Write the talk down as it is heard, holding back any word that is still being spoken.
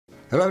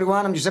Hello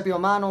everyone, I'm Giuseppe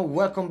Mammano,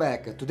 welcome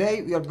back.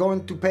 Today we are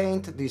going to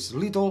paint this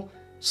little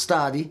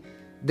study.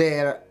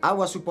 There I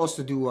was supposed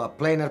to do a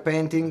plein air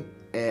painting.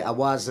 I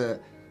was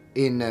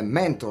in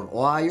Mentor,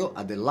 Ohio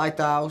at the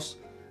lighthouse,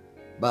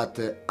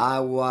 but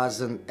I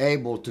wasn't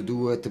able to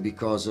do it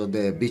because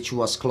the beach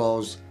was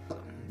closed.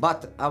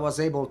 But I was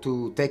able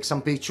to take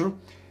some picture,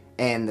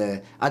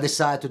 and I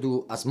decided to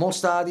do a small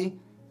study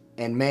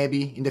and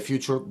maybe in the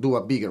future do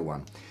a bigger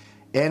one.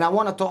 And I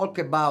want to talk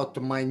about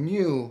my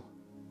new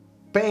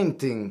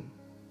painting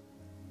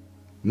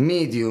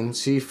medium.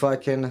 See if I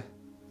can,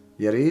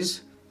 here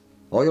is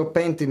oil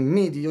painting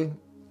medium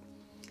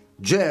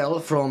gel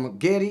from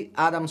Gary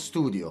Adams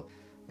Studio.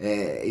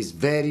 It's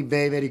very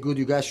good.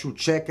 You guys should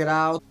check it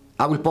out.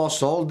 I will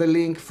post all the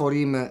link for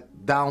him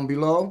down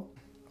below.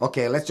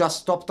 Okay, let's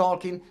just stop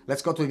talking.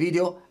 Let's go to the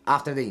video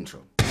after the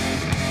intro.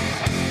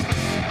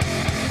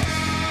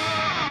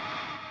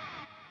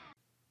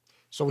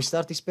 So we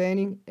start this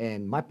painting,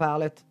 and my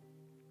palette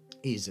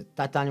is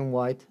titanium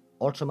white,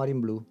 ultramarine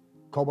blue,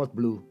 cobalt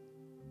blue,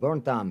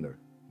 burnt umber,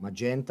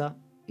 magenta,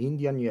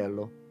 Indian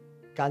yellow,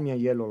 cadmium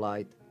yellow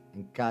light,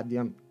 and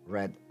cadmium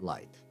red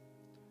light.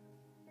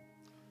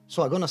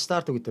 So I'm gonna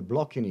start with the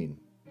blocking in,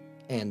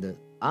 and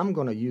I'm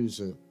gonna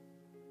use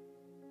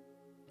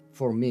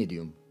for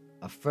medium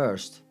a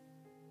first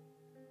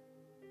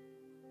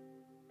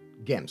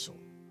Gamsol.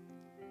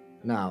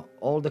 Now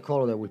all the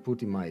color that we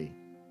put in my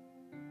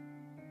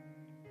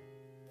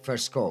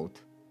first coat,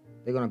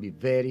 they're gonna be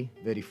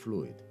very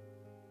fluid.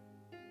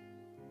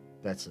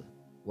 That's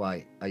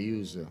why I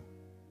use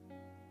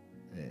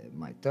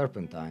my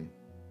turpentine.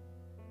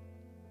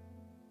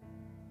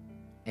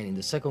 And in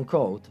the second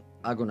coat,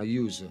 I'm gonna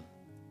use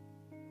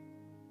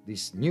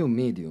this new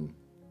medium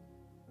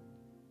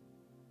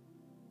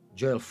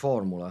gel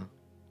formula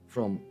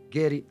from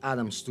Gary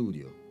Adams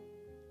Studio.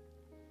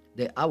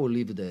 I will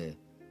leave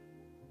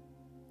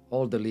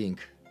all the link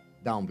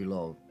down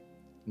below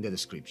in the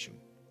description.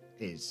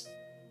 This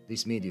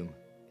medium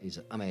is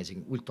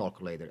amazing. We'll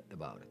talk later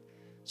about it.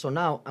 So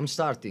now I'm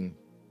starting,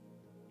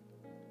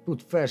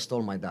 put first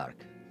all my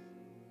dark.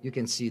 You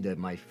can see that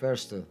my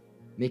first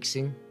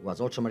mixing was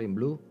ultramarine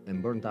blue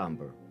and burnt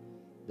umber.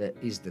 That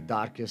is the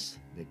darkest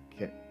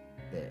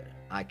that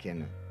I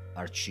can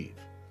achieve,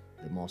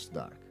 the most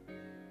dark.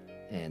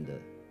 And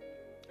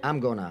I'm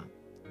gonna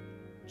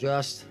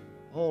just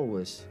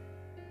always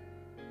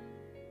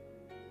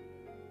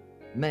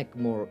make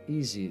more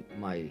easy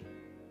my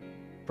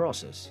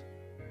process,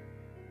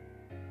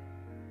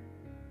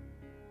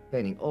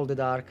 painting all the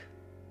dark,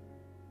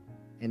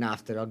 and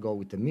after I'll go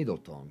with the middle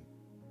tone.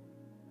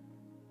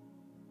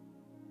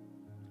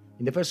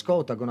 In the first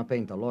coat I'm gonna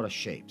paint a lot of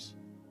shapes.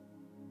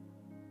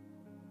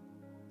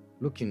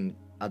 Looking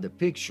at the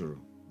picture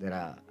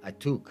that I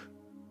took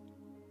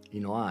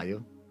in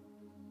Ohio,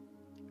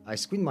 I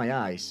squint my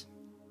eyes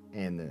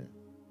and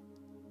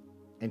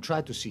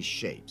try to see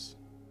shapes.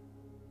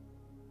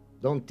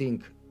 Don't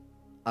think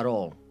at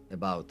all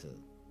about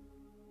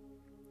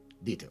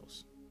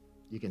details.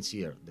 You can see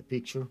here the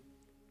picture.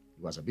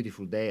 It was a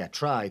beautiful day. I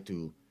tried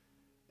to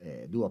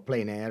do a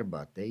plein air,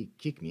 but they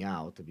kicked me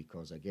out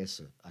because I guess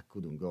I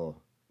couldn't go.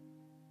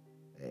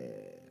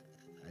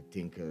 I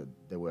think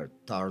they were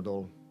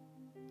turtle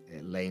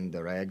laying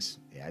their eggs.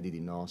 I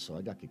didn't know, so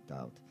I got kicked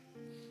out.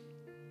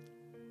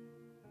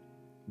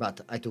 But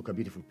I took a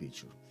beautiful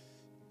picture.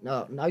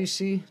 Now you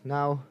see,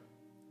 now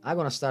I'm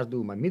gonna start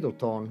doing my middle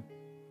tone,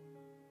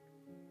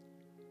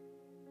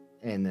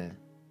 and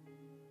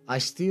I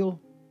still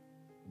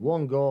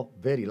won't go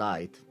very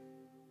light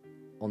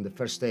on the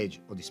first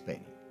stage of this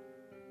painting.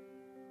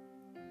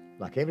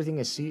 Like everything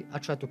I see, I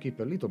try to keep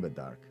a little bit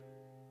dark.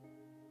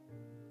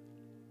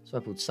 So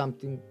I put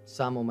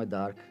some of my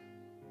dark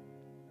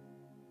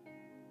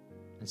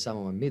and some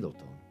of my middle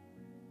tone.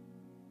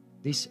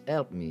 This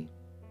helped me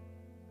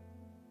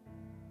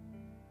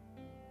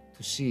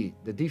to see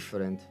the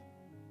different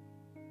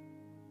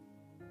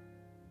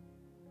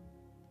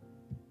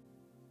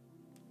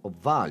of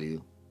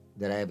value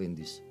that I have in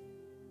this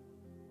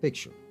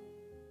picture.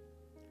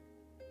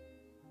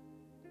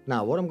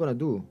 Now what I'm gonna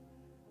do,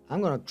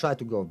 I'm gonna try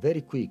to go very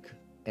quick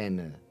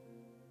and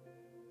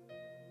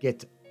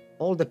get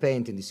all the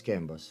paint in this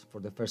canvas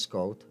for the first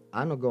coat.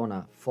 I'm not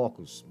gonna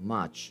focus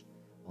much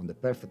on the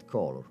perfect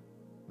color,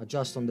 but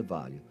just on the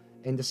value.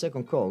 In the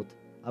second coat,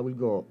 I will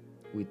go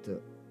with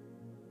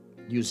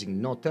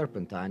using no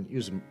turpentine,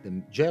 using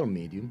the gel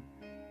medium,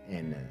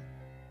 and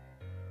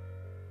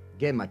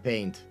get my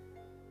paint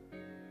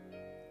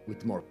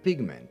with more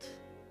pigment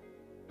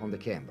on the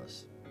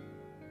canvas.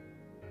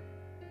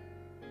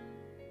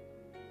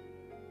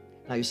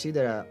 Now you see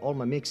that all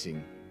my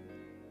mixing,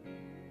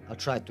 I'll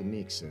try to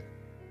mix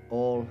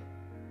all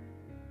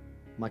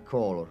my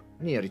color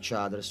near each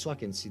other so I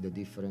can see the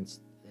difference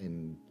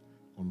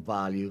on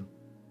value.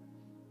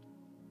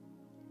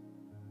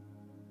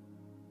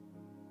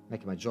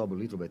 Make my job a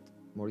little bit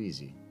more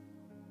easy.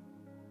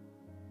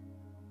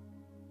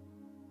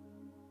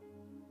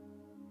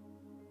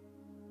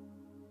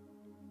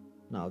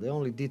 Now the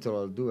only detail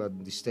I'll do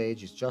at this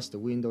stage is just a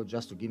window,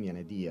 just to give me an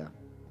idea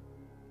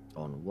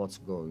on what's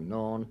going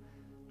on,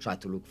 try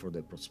to look for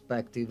the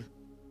perspective.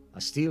 I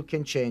still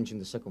can change in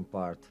the second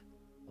part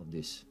of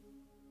this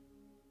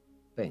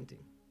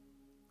painting.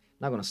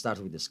 Now I'm gonna start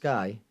with the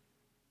sky,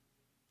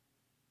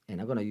 and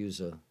I'm gonna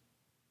use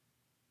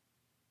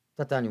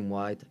titanium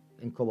white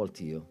and cobalt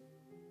teal.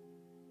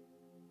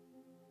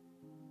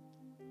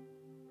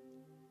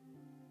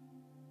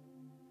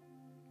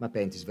 My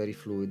paint is very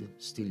fluid,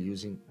 still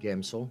using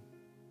Gamsol.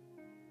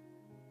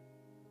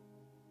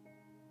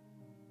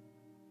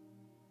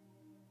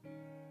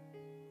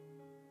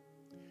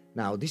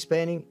 Now this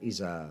painting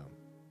is I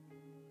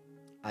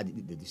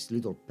did this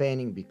little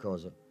painting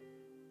because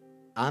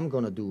I'm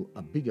gonna do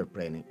a bigger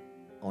painting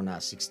on a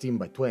 16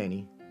 by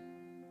 20,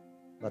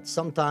 but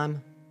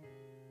sometime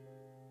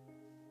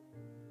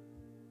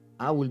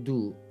I will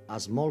do a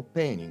small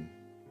painting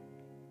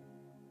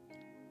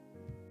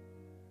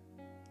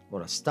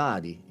or a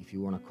study, if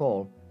you want to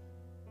call,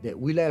 that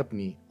will help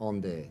me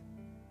on the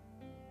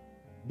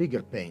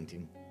bigger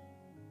painting,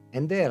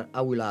 and there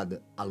I will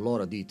add a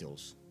lot of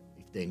details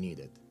if they need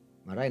it.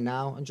 But right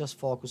now I'm just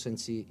focus and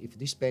see if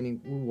this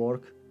painting will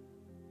work,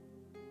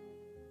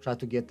 try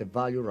to get the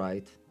value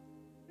right.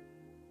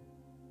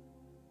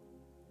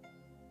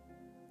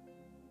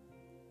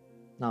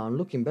 Now I'm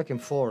looking back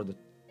and forth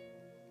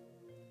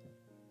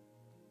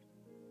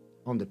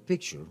on the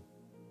picture,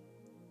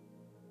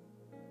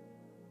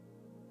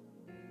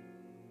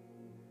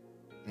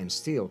 and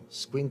still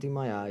squinting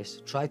my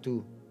eyes, try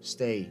to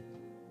stay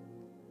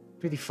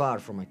pretty far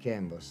from my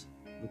canvas,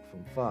 look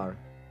from far,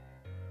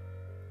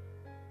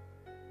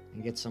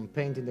 and get some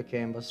paint in the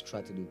canvas,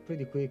 try to do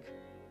pretty quick,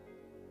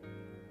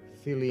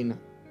 fill in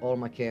all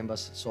my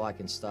canvas so I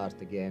can start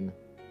again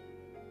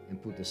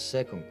and put a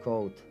second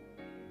coat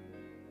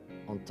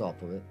on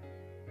top of it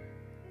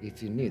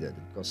if you need it,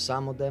 because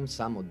some of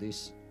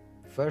this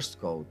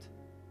first coat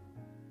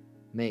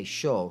may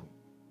show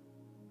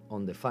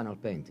on the final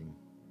painting.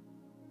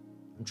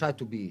 And try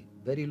to be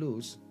very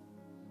loose.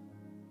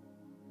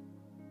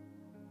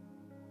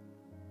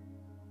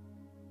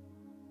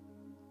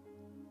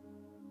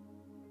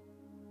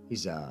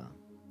 It's a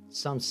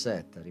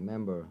sunset. I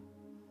remember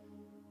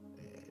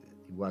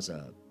it was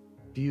a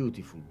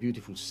beautiful,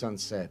 beautiful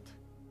sunset.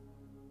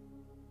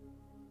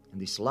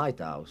 And this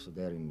lighthouse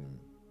there in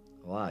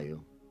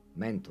Ohio,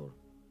 Mentor,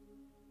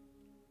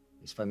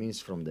 is 5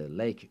 minutes from the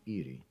Lake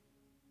Erie.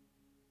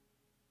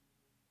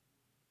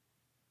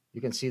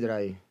 You can see that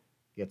I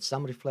get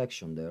some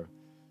reflection there,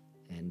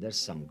 and there's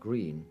some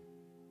green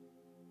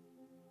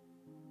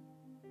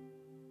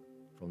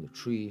from the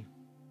tree.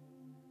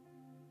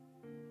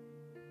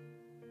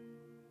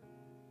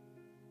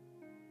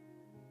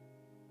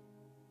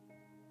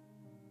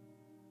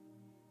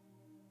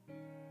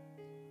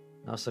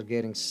 Now I start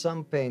getting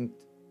some paint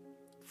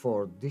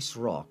for these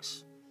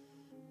rocks.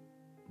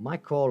 My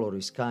color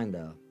is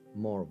kinda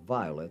more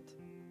violet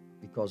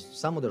because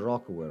some of the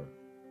rocks were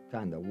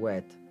kinda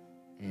wet,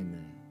 and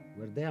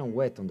where they are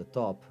wet on the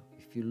top,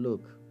 if you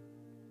look,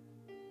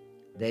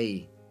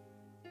 they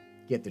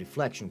get the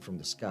reflection from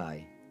the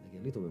sky, they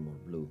get a little bit more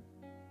blue.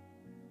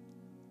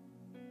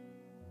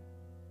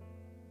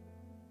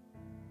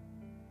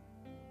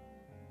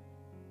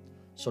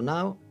 So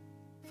now,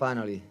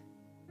 finally,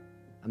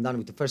 I'm done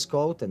with the first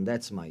coat, and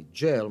that's my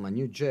gel, my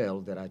new gel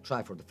that I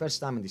tried for the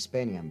first time in this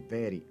painting. I'm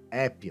very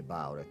happy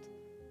about it.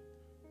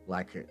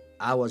 Like,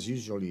 I was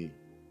usually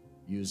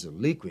use a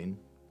liquid,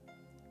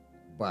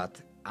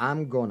 but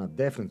I'm gonna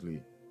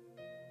definitely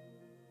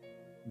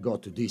go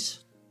to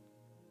this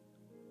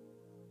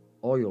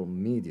oil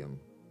medium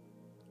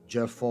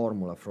gel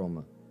formula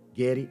from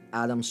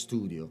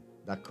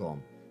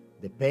garyadamsart.com.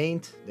 The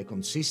paint, the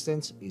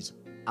consistency is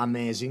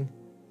amazing.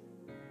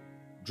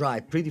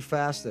 Dry pretty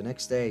fast. The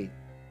next day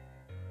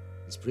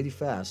it's pretty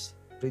fast,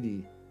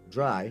 pretty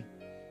dry.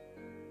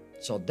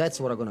 So that's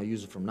what I'm gonna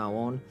use from now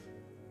on.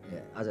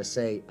 As I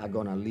say, I'm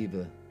gonna leave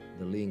the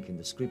link in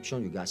the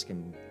description. You guys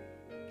can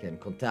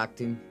contact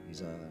him.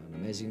 He's an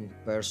amazing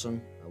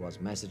person. I was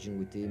messaging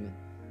with him,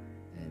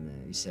 and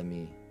he sent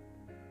me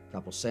a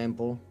couple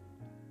samples,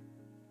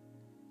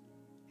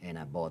 and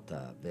I bought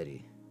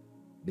very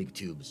big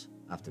tubes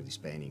after this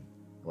painting.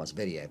 I was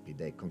very happy.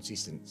 The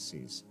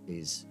consistency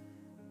is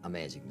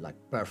amazing, like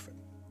perfect,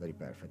 very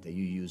perfect.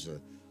 You use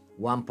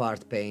one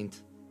part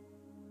paint,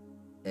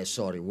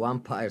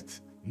 one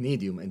part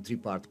medium and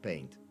 3-part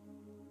paint.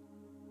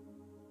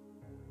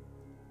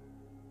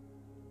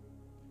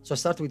 So I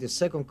start with the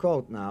second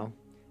coat now,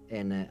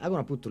 and I'm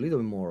gonna put a little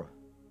bit more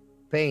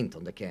paint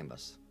on the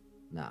canvas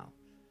now,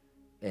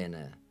 and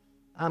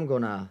I'm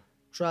gonna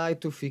try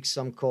to fix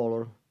some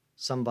color,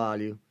 some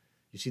value.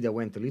 You see that I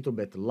went a little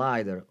bit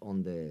lighter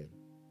on the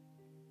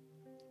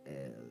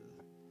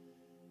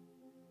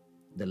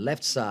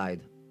left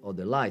side of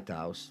the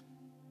lighthouse.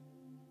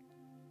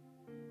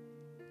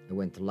 I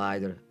went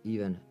lighter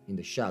even in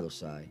the shadow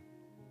side,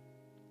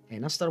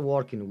 and I start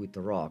working with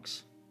the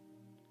rocks.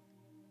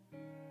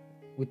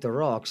 With the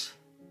rocks,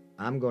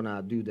 I'm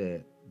gonna do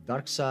the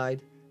dark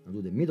side, I'll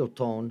do the middle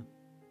tone,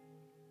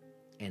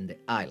 and the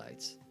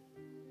highlights.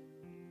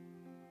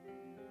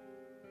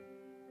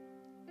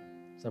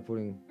 Start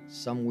putting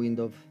some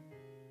window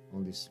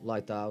on this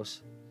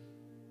lighthouse.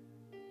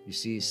 You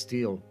see,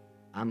 still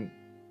I'm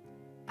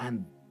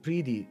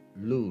pretty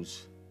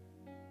loose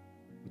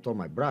with all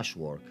my brush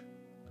work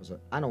because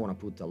I don't want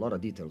to put a lot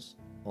of details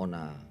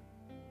on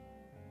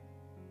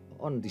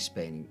this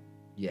painting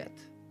yet.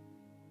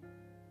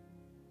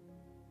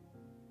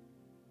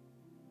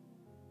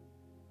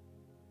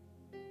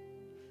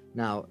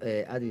 Now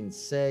I didn't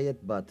say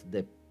it, but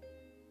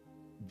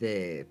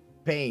the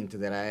paint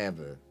that I have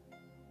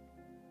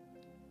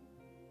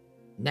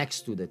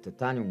next to the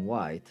titanium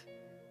white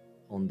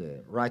on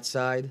the right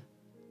side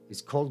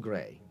is cold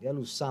gray. I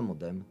lose some of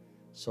them,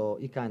 so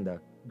it kind of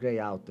gray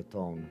out the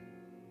tone.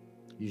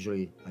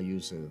 Usually I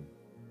use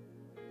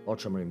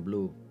ultramarine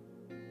blue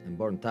and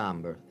burnt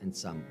umber and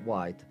some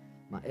white,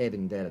 but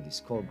having there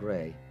this cold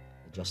gray,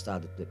 I just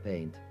add the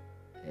paint,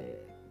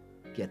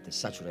 get the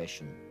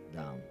saturation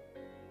down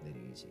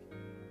very easy.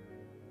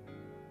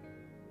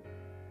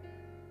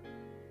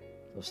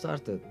 So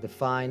start to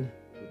define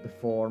the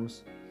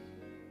forms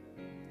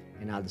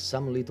and add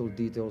some little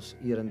details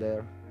here and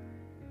there.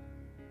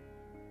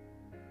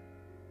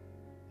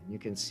 And you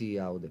can see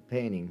how the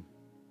painting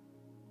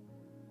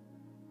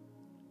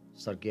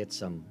start get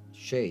some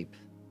shape.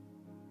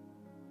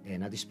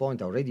 And at this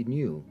point I already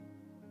knew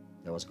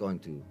that I was going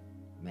to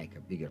make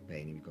a bigger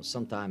painting, because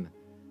sometimes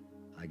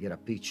I get a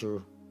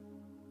picture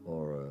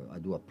or I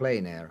do a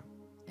plein air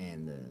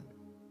and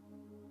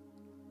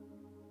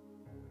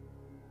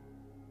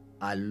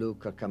I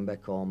come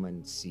back home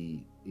and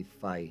see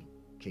if I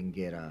can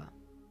get a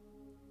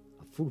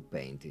full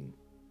painting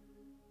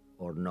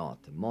or not.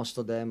 Most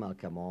of them I'll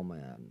come home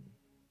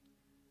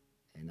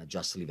and I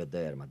just leave it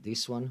there. But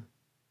this one,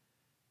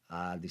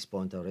 at this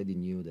point I already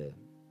knew that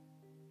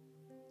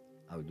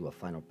I would do a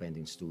final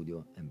painting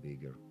studio and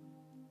bigger.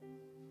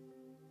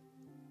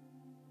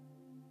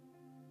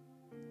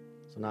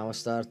 So now I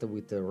started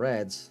with the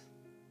reds.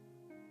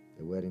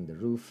 They were in the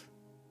roof,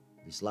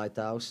 this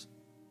lighthouse.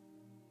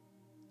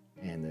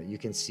 And you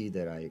can see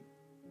that I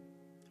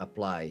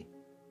apply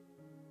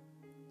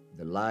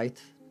the light.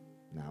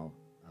 Now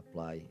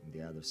apply in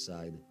the other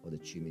side of the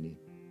chimney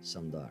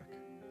some dark.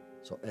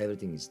 So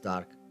everything is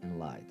dark and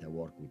light. I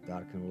work with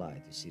dark and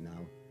light. You see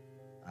now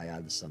I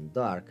add some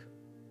dark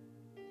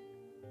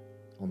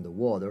on the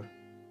water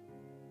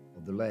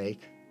of the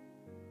lake,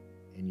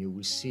 and you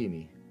will see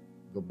me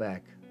go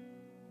back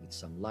with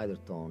some lighter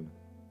tone .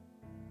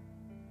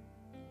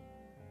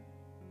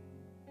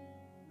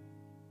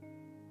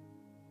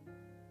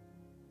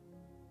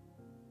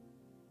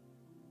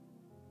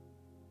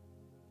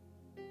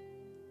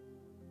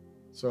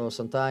 So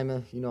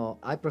sometimes, you know,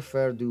 I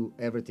prefer do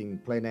everything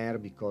plein air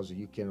because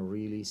you can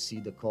really see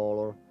the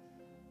color,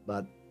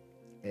 but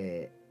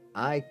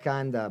I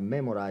kind of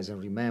memorize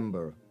and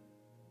remember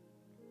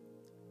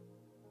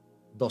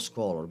those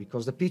colors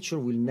because the picture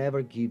will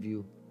never give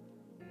you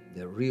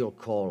the real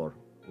color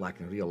like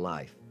in real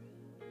life.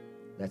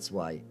 That's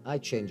why I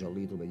change a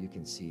little, but you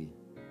can see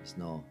it's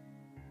not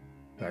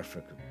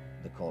perfect,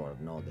 the color,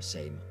 not the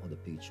same on the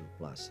picture.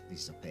 Plus,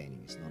 this is a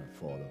painting, it's not a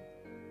photo.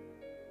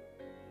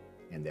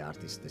 And the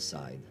artist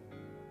decide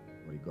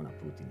what he's gonna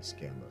put in his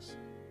canvas.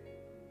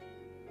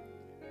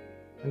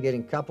 I'm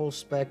getting couple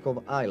speck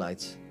of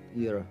highlights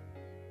here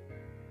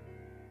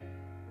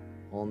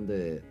on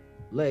the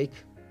lake.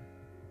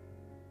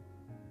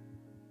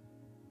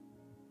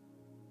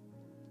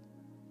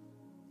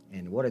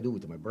 And what I do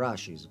with my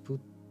brush is put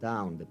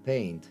down the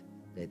paint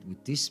that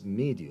with this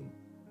medium,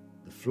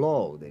 the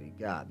flow that it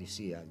got, you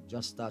see, I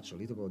just touch a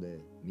little bit of the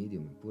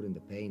medium and put in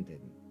the paint,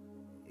 and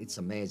it's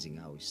amazing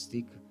how it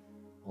stick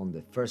on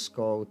the first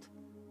coat,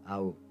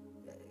 how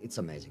it's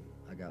amazing.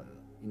 I got,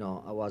 you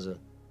know, I was a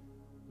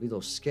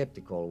little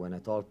skeptical when I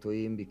talked to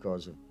him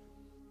because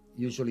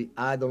usually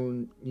I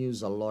don't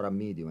use a lot of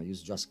medium. I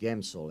use just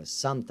Gamsol and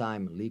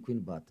sometimes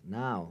liquid, but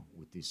now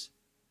with this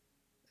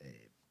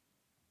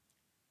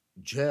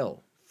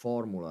gel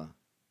formula,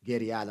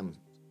 Gary Adams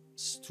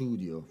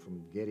Studio,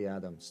 from Gary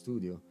Adams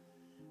Studio,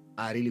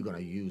 I really gonna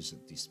use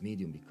this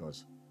medium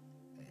because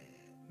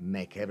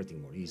make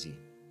everything more easy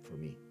for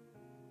me.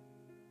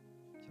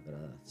 I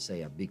gotta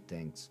say a big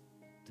thanks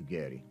to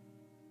Gary.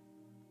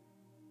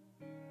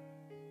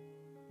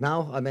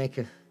 Now I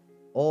make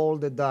all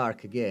the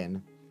dark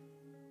again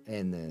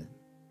and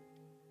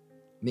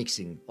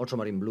mixing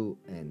ultramarine blue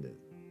and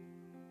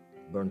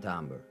burnt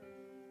umber.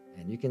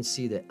 And you can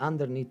see that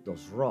underneath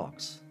those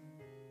rocks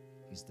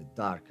is the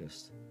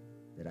darkest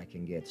that I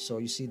can get. So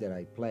you see that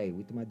I play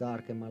with my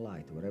dark and my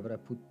light. Wherever I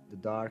put the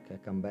dark, I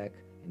come back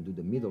and do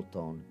the middle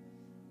tone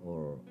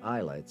or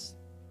highlights.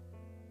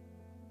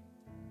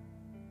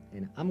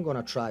 And I'm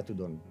gonna try to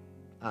don't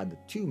add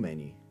too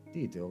many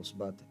details,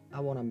 but I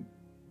wanna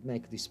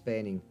make this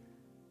painting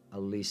at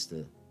least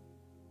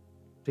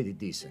pretty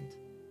decent.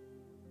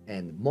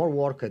 And more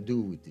work I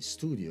do with the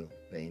studio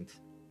paint,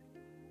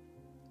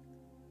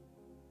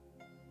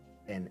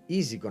 and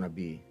easy gonna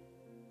be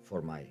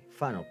for my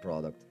final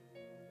product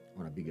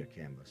on a bigger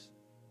canvas.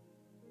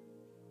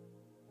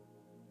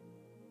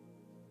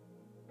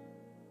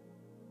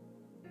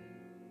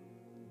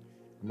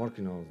 I'm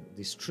working on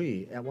this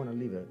tree. I want to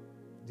leave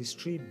this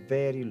tree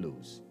very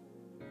loose.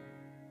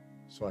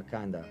 So I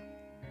kind of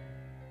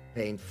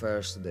paint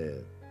first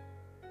the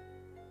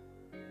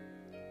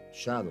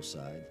shadow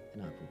side,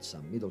 and I put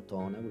some middle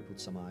tone, I will put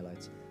some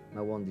highlights. And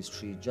I want this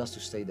tree just to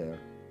stay there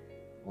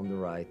on the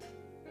right,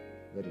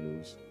 very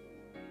loose.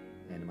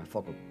 And my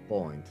focal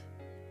point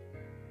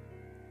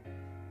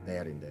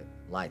there in the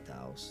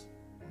lighthouse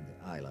on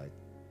the highlight.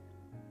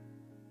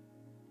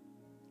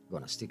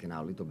 Gonna stick it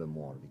out a little bit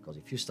more, because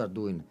if you start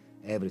doing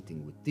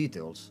everything with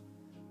details,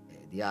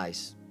 the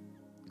eyes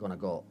gonna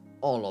go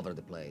all over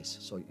the place.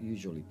 So you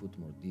usually put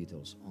more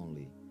details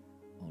only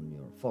on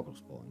your focal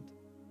point.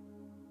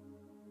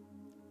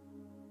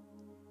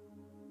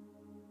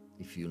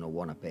 If you don't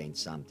want to paint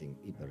something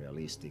hyper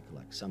realistic,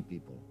 like some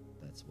people,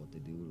 that's what they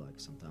do. Like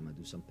sometimes I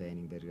do some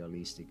painting very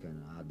realistic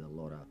and add a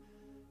lot of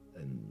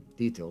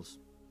details.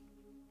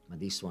 But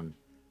this one,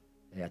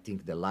 I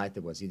think the light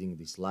that was hitting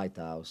this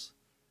lighthouse,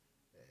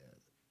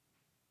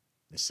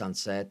 the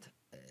sunset,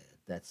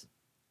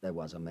 that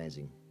was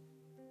amazing.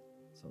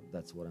 So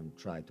that's what I'm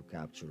trying to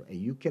capture. And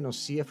you cannot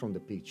see it from the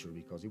picture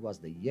because it was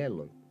the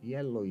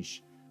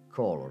yellowish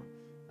color.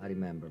 I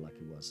remember like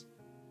it was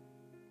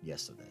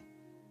yesterday.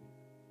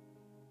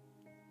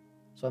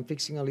 So I'm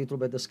fixing a little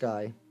bit the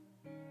sky.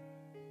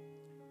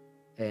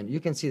 And you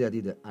can see that I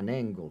did an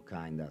angle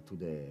kinda to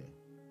the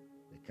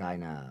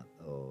kinda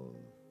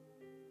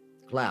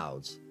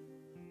clouds.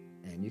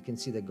 And you can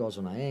see that goes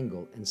on an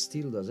angle, and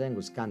still those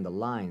angles kinda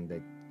line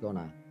that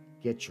gonna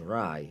get your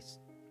eyes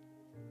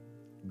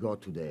go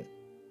to the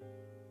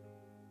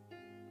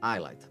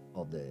highlight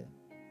of the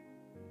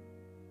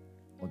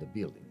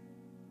building.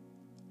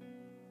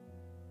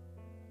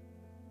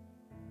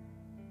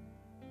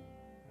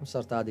 I'll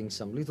start adding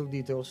some little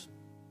details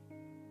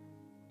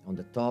on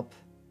the top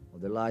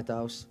of the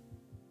lighthouse.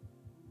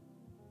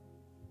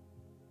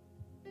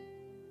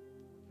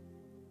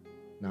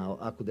 Now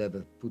I could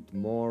have put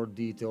more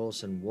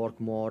details and work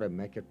more and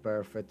make it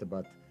perfect,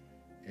 but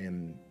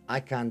I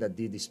kinda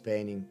did this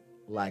painting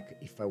like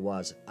if I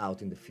was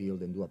out in the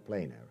field and do a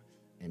plein air,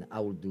 and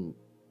I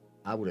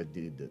would have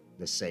did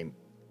the same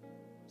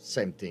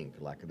thing.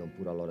 Like I don't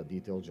put a lot of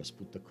detail, just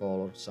put the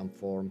color, some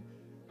form.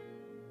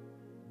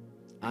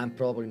 I'm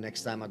probably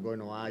next time I go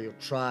in Ohio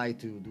try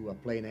to do a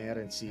plein air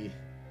and see,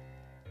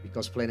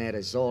 because plein air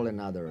is all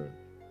another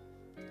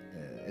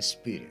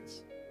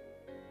experience.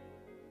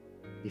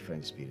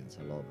 Different experience.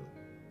 I love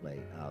play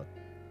out.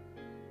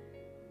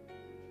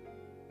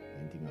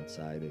 Painting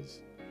outside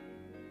is,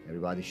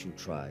 everybody should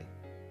try.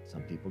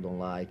 Some people don't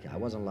like. I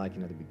wasn't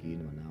liking at the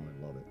beginning, but now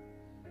I love it.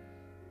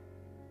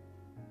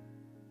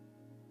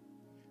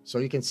 So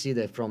you can see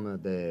that from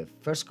the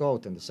first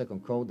coat and the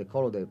second coat, the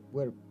color that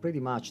were pretty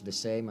much the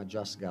same. I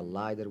just got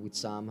lighter with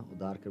some or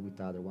darker with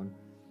the other one.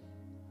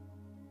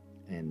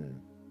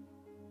 And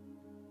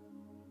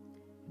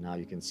now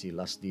you can see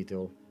last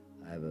detail.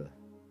 I have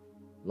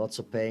lots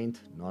of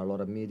paint, not a lot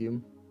of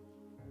medium.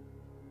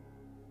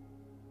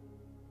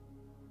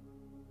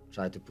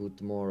 Try to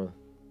put more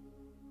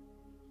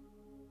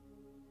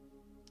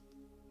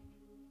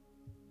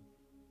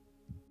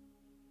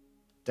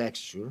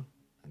texture,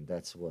 and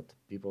that's what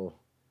people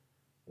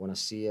want to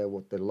see,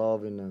 what they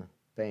love in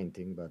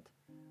painting, but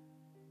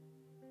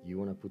you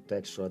want to put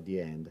texture at the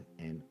end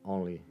and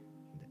only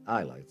in the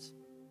highlights.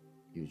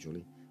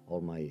 Usually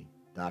all my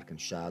dark and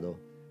shadow,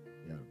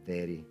 they are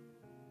very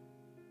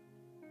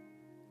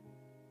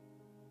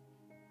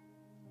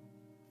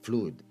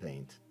fluid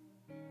paint,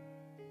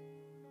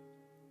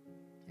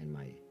 and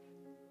my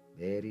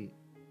very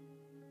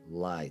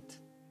light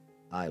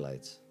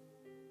highlights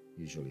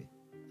usually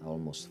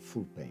almost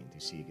full paint. You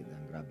see that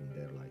I'm grabbing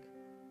there like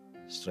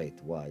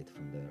straight white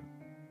from there.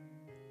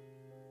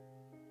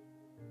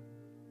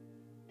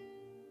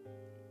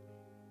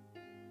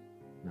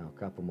 Now a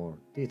couple more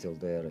detail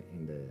there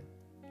in the,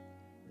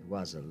 there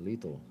was a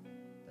little,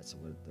 that's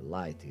where the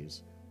light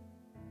is.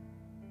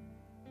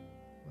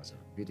 It was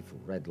a beautiful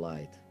red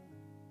light.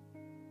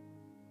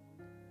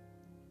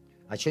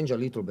 I changed a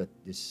little bit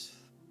this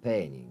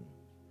painting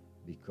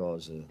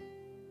because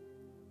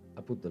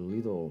I put the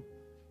little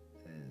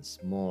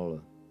small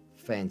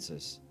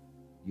fences.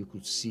 You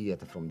could see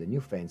it from the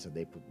new fence that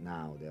they put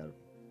now. They are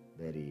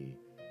very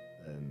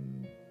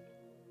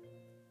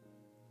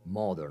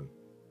modern,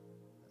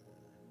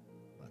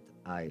 but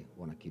I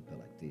want to keep it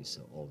like this,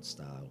 old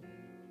style,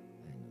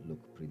 and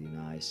look pretty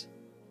nice,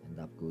 end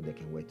up good. I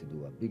can't wait to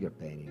do a bigger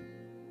painting.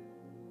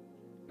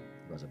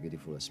 It was a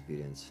beautiful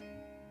experience.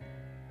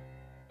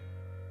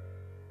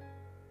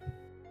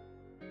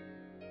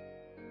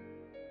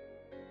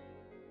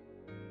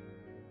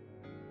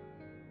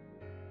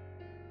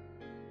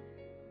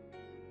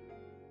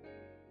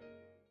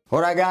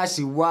 Alright guys,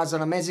 it was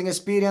an amazing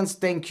experience.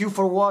 Thank you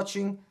for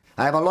watching.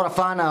 I have a lot of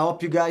fun. I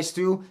hope you guys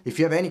too. If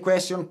you have any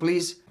question,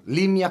 please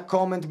leave me a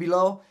comment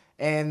below,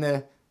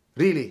 and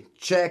really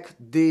check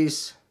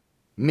this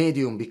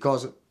medium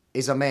because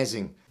it's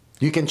amazing.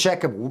 You can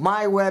check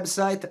my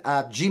website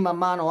at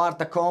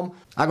giuseppemammano.com.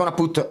 I'm gonna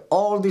put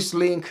all this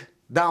link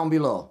down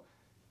below.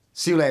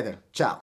 See you later. Ciao.